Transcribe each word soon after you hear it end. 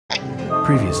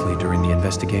Previously during the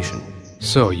investigation.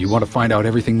 So, you want to find out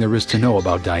everything there is to know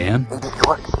about Diane?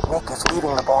 York, Nick is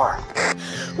leaving the bar.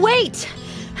 Wait!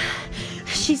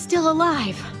 She's still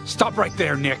alive. Stop right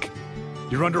there, Nick.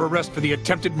 You're under arrest for the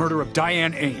attempted murder of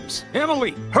Diane Ames.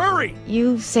 Emily, hurry!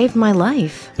 You saved my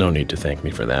life. No need to thank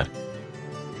me for that.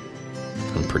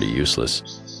 I'm pretty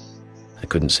useless. I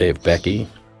couldn't save Becky.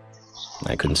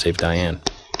 I couldn't save Diane.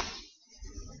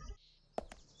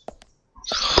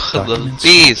 Documents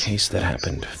The of a case that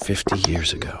happened 50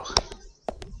 years ago.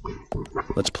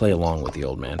 Let's play along with the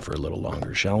old man for a little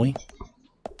longer, shall we?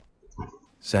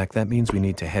 Zach, that means we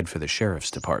need to head for the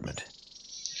sheriff's department.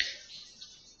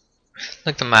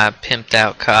 Look at my pimped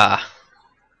out car.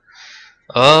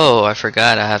 Oh, I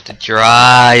forgot I have to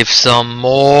drive some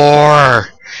more.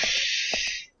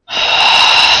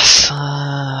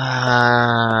 I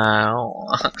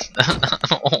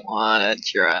don't want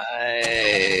to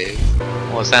drive.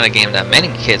 Well, it's not a game that many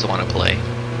kids want to play.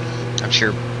 I'm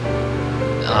sure,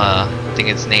 I think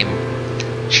it's named,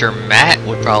 sure Matt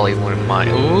would probably wouldn't mind.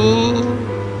 Ooh,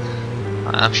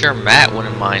 I'm sure Matt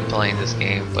wouldn't mind playing this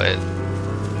game, but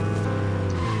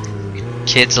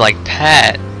kids like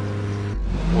Pat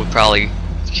would probably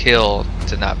kill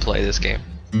to not play this game.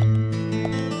 Can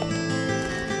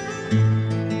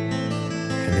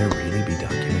there really be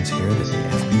documents here that the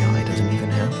FBI doesn't even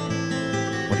have?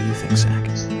 What do you think, Zach?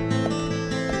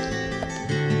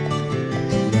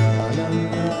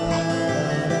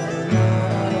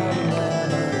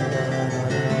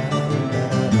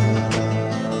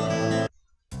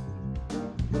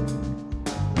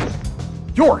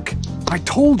 York, I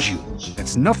told you.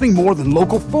 It's nothing more than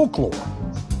local folklore.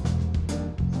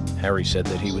 Harry said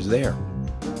that he was there.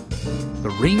 The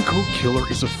Raincoat Killer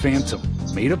is a phantom,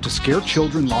 made up to scare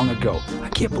children long ago. I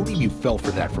can't believe you fell for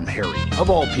that from Harry,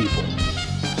 of all people.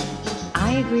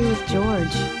 I agree with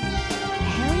George.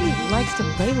 Harry likes to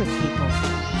play with people.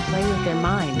 Play with their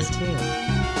minds, too.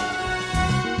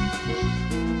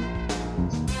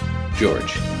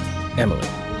 George, Emily.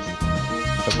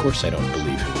 Of course I don't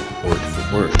believe him, word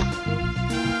for word.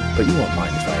 But you won't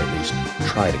mind if I at least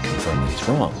try to confirm that he's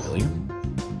wrong, will you?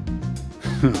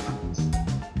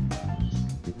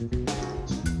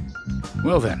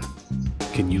 Well then,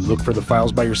 can you look for the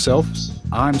files by yourself?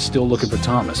 I'm still looking for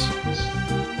Thomas.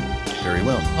 Very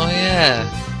well. Oh yeah.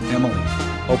 Emily,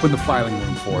 open the filing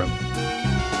room for him.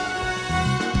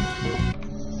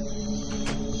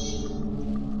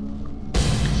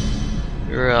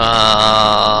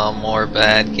 More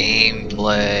bad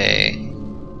gameplay.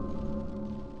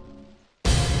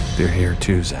 They're here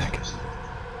too, Zach.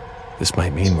 This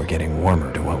might mean we're getting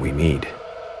warmer to what we need.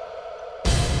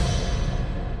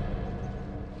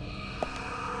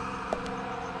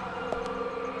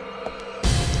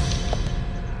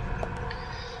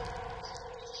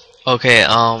 Okay,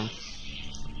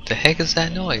 the heck is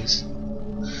that noise?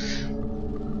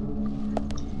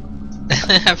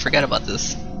 I forgot about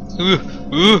this. You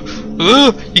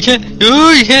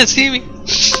can't see me.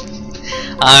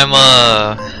 I'm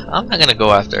not gonna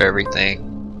go after everything.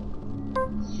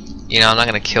 You know, I'm not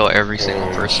gonna kill every single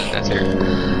person that's here.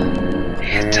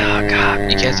 And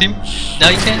God, you can't see me? No,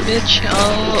 you can't, bitch.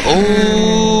 Oh,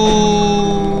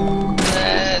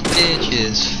 that bitch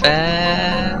is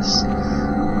fast.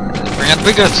 Bring out the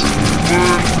big guns.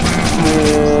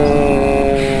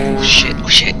 Oh shit, oh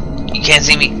shit. You can't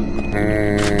see me.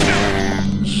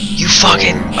 You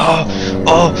fucking, oh,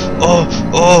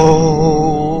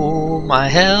 my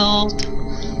health.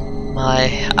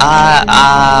 My,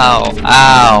 ow.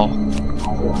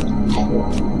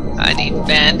 I need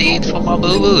Band-Aid for my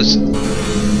boo-boos.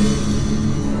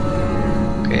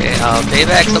 Okay,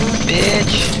 payback some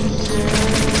bitch.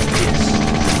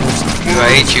 I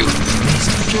hate you.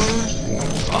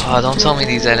 Oh, don't tell me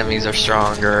these enemies are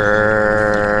stronger.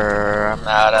 I'm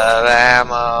out of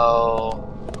ammo.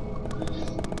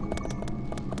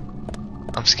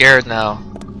 I'm scared now.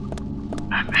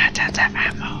 I'm out of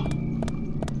ammo.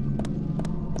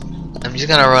 I'm just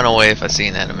gonna run away if I see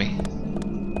an enemy.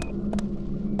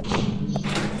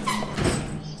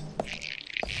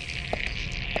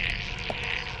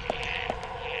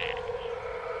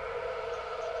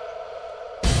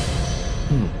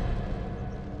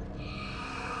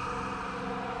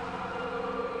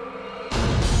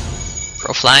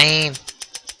 Pro flying.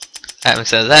 I haven't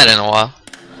said that in a while.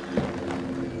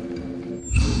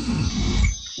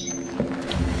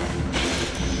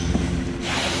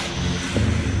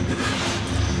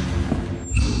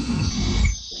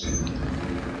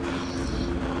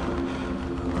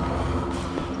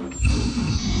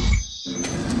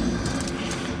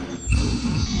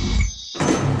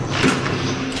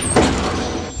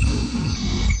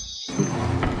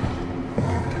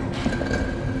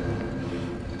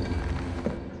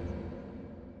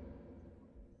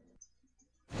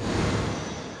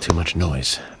 Too much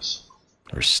noise.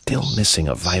 We're still missing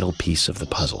a vital piece of the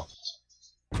puzzle.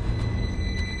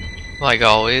 Like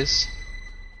always.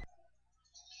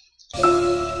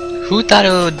 Who thought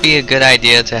it would be a good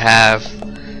idea to have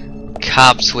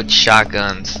cops with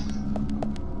shotguns? So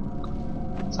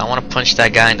I want to punch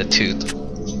that guy in the tooth.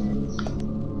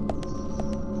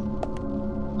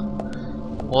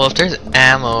 Well, if there's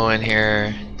ammo in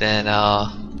here, then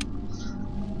I'll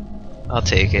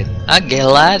take it. I'd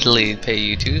gladly pay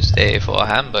you Tuesday for a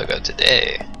hamburger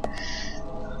today.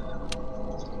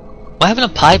 What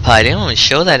happened to Pie Pie? They don't even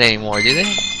show that anymore, do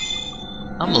they?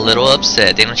 I'm a little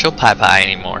upset. They don't show Pie Pie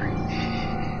anymore.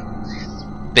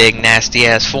 Big nasty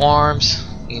ass forearms.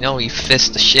 You know he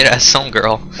fist the shit out of some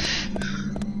girl.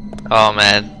 Oh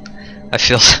man, I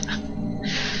feel.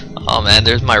 Oh man,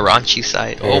 there's my raunchy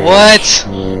side. Oh what?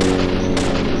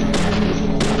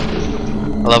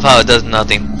 I love how it does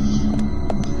nothing.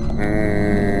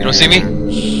 You don't see me?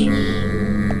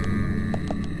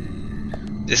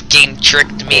 This game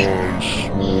tricked me.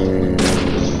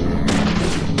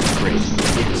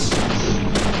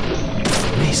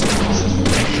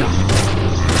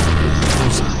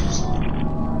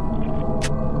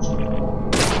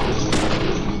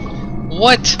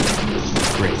 What?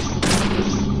 Great.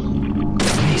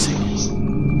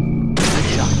 Amazing.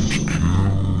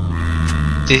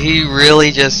 Did he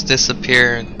really just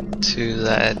disappear into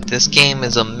that? This game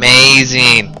is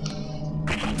amazing.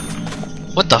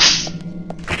 What the f?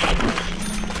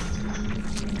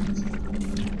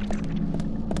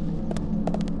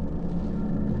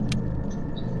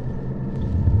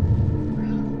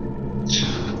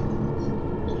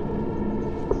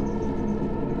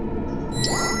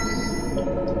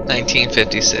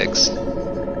 $19.56.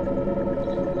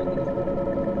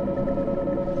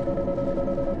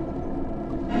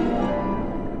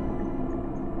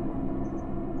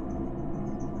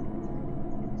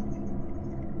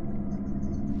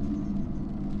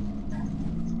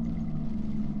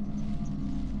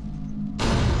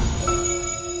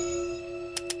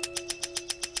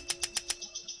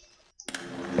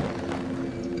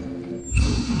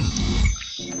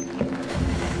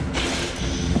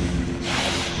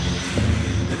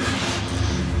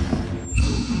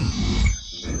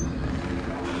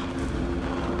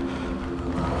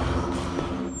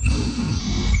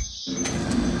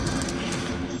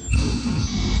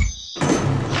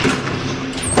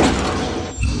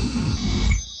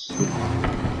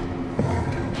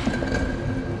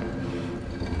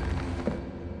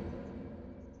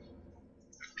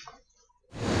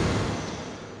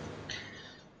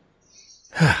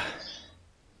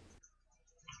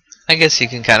 I guess you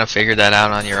can kind of figure that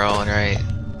out on your own, right?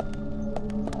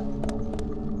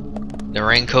 The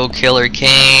raincoat killer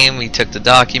came, he took the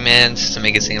documents to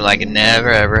make it seem like it never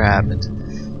ever happened.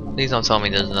 Please don't tell me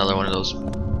there's another one of those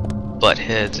butt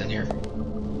heads in here.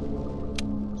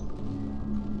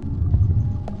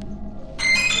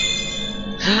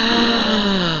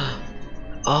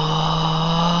 Oh.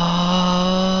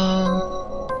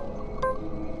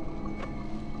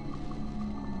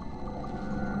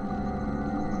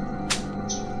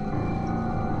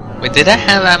 Wait, did I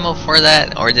have ammo for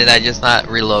that, or did I just not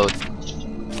reload?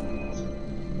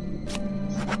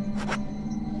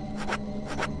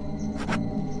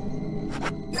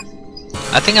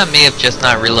 I think I may have just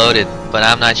not reloaded, but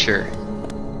I'm not sure.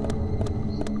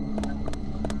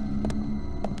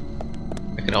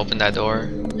 I can open that door,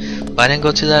 but I didn't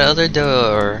go to that other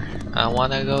door. I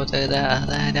wanna go to that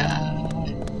other door.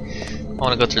 I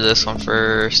wanna go through this one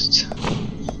first.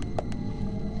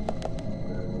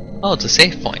 Oh, it's a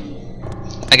save point.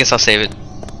 I guess I'll save it.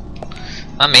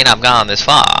 I may not have gone this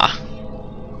far.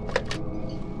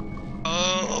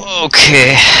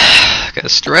 Okay, gotta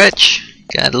stretch.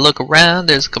 Gotta look around.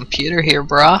 There's a computer here,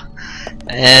 brah,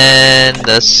 and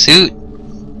the suit.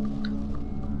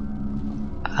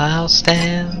 I'll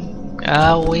stand.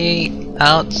 I'll wait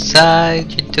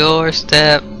outside your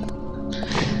doorstep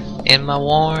in my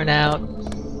worn out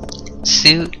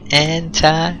suit and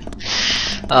tie.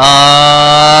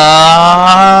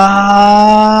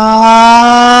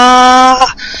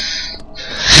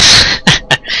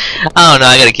 I don't know,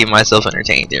 I gotta keep myself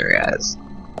entertained here, guys.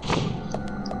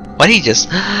 Why did he just...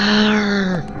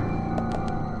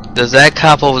 Does that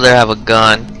cop over there have a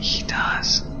gun? He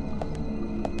does.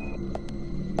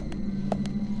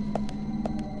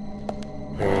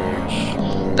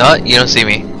 No, you don't see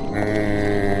me.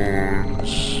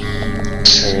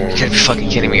 You gotta be fucking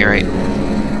kidding me, right?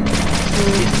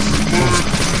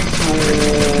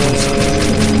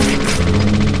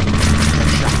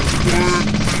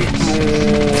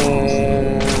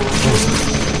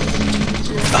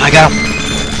 I got him.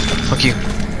 Fuck you.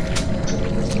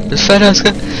 This fat ass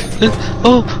guy.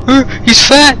 Oh, he's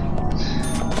fat.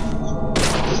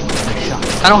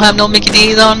 I don't have no Mickey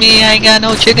D's on me. I ain't got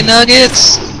no chicken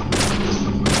nuggets.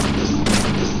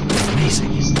 Amazing.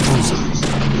 Bullseye.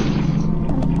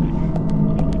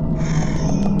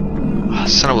 Oh,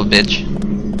 son of a bitch.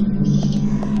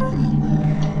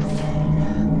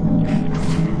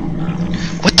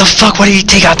 What the fuck? Why did you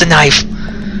take out the knife?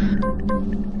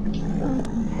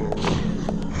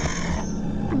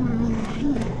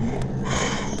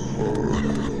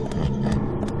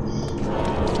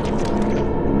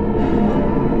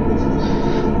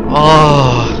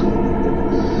 Oh,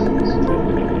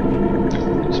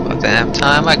 it's about damn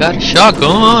time I got a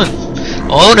shotgun.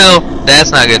 Oh no,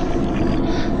 that's not good.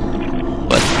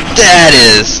 But that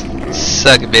is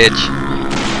suck it, bitch.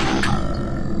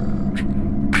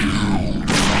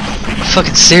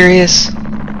 Fucking serious?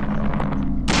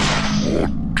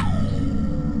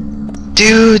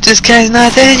 Dude, this guy's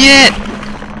not dead yet.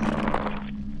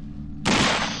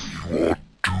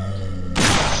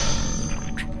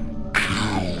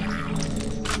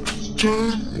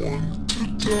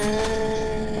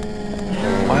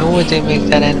 Why would they make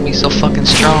that enemy so fucking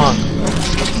strong?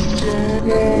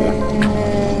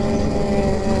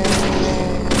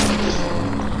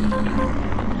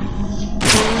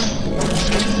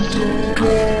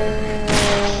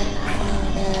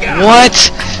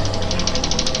 What?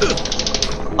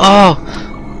 Oh,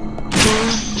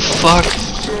 fuck.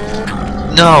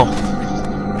 No.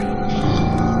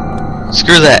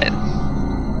 Screw that.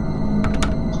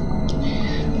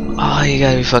 Oh, you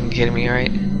gotta be fucking kidding me,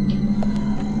 right?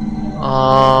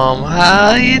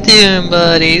 How you doing,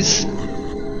 buddies?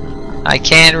 I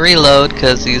can't reload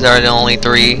because these are the only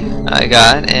 3 I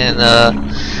got, and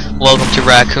welcome to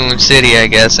Raccoon City, I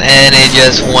guess. And it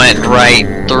just went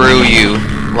right through you,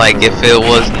 like if it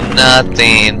was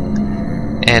nothing.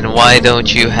 And why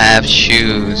don't you have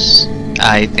shoes?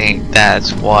 I think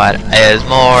that's what is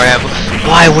more.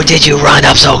 Why did you run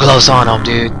up so close on him,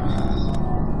 dude?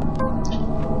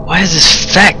 Why is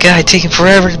this fat guy taking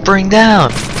forever to bring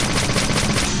down?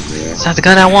 It's not the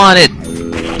gun I wanted.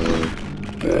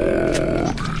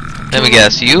 Let me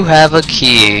guess, you have a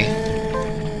key.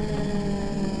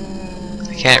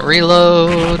 I can't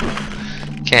reload.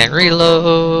 Can't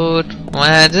reload.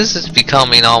 Man, this is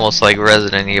becoming almost like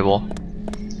Resident Evil.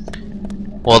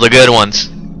 Well, the good ones.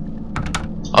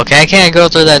 Okay, I can't go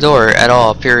through that door at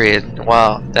all, period.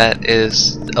 Wow, that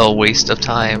is a waste of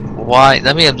time. Why?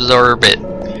 Let me absorb it.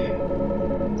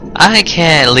 I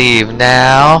can't leave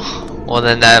now. Well,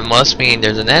 then that must mean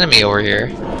there's an enemy over here.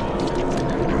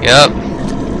 Yup.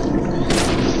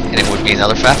 And it would be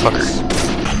another fat fucker.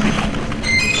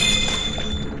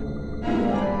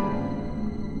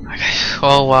 Okay.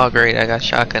 Oh wow, great, I got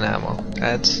shotgun ammo.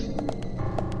 That's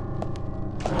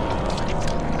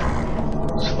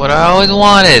what I always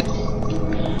wanted.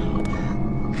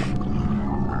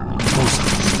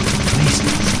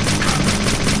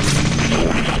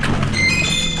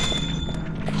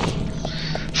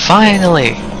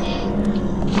 Finally!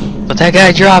 But that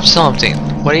guy dropped something.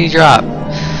 What did he drop?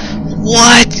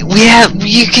 What?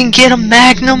 You can get a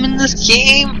Magnum in this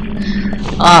game?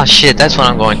 Ah, shit, that's what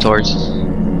I'm going towards.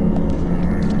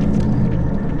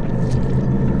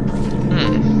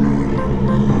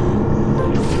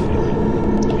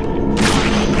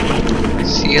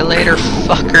 See you later,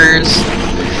 fuckers.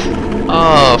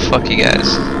 Oh, fuck you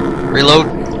guys. Reload.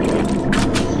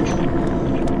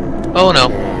 Oh no.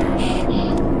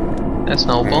 That's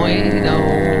no boy,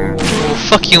 no.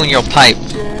 Fuck you and your pipe.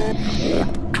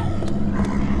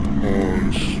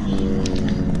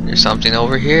 There's something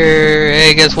over here.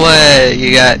 Hey, guess what?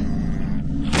 You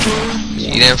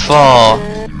didn't fall.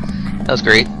 That was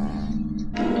great.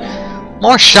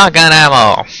 More shotgun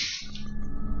ammo.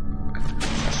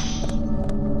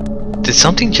 Did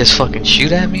something just fucking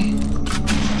shoot at me?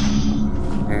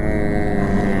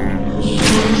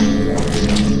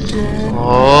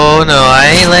 Oh no, I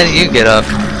ain't letting you get up.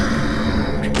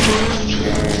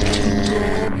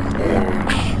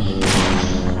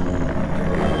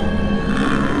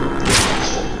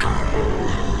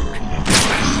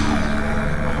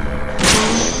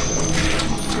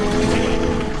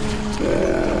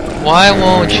 Why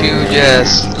won't you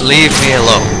just leave me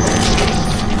alone?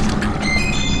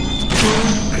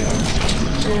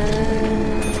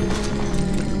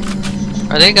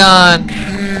 Are they gone?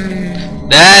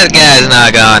 That guy's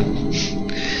not gone.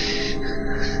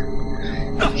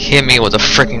 Hit me with a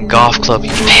freaking golf club,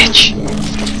 you bitch.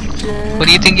 What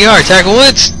do you think you are, Tiger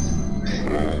Woods?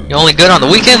 You only good on the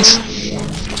weekends?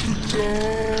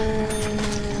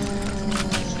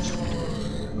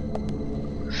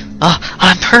 Ah,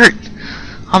 I'm hurt.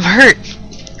 I'm hurt.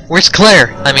 Where's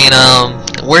Claire? I mean,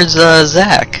 where's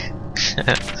Zach?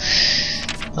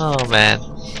 Oh man.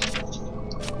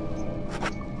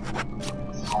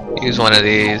 Use one of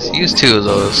these. Use 2 of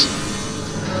those.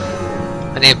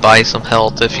 I need to buy some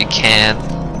health if you can.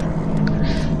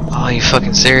 Oh, you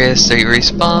fucking serious? Are you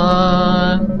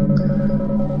respawn?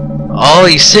 Oh,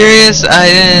 you serious? I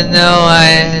didn't know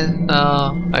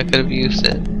I could have used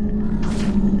it.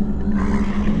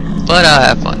 But I'll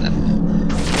have fun then.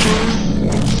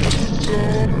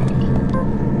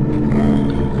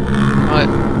 What?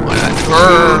 Why not?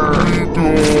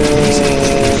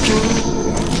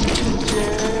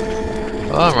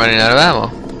 Oh, I'm running out of ammo.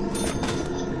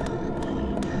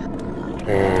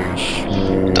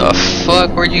 The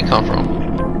fuck? Where'd you come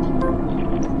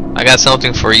from? I got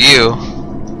something for you.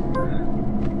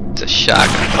 It's a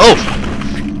shotgun. Oh!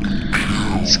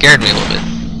 Scared me a little bit.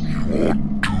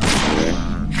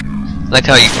 Like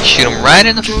how you can shoot him right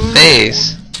in the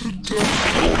face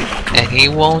and he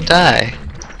won't die.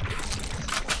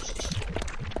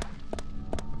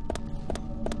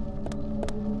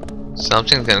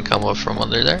 Something's gonna come up from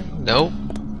under there. Nope.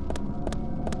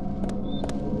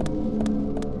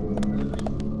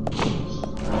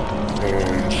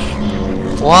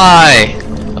 Why?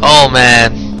 Oh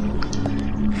man.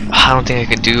 I don't think I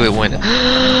could do it when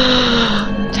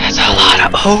that's a lot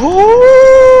of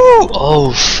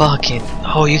oh fucking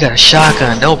oh, you got a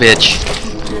shotgun. No bitch.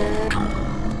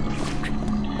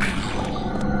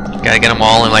 Gotta get them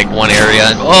all in like one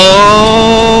area.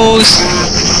 Oh,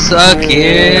 suck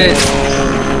it.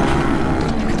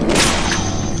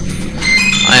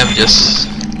 I am just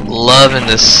loving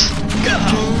this.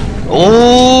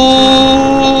 Oh,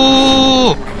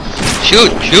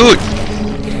 shoot, shoot.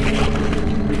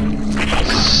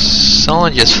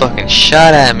 Someone just fucking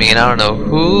shot at me and I don't know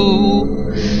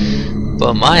who,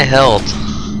 but my health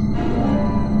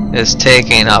is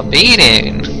taking a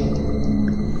beating.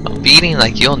 A beating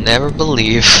like you'll never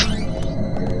believe.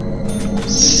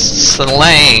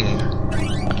 Slang.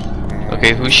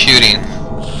 Okay, who's shooting?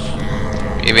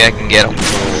 Maybe I can get him.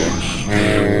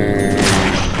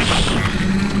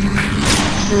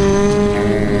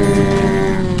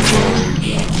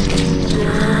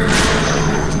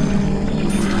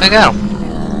 I got him.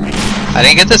 I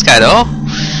didn't get this guy though.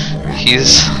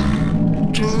 He's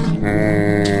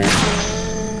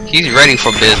ready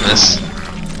for business.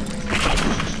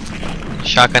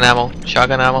 Shotgun ammo,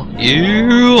 shotgun ammo.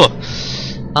 Yeah,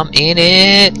 I'm in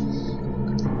it.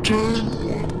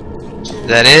 Is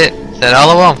that it? Is that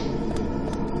all of them?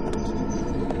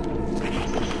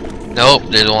 Nope,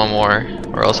 there's one more.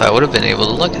 Or else I would have been able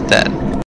to look at that.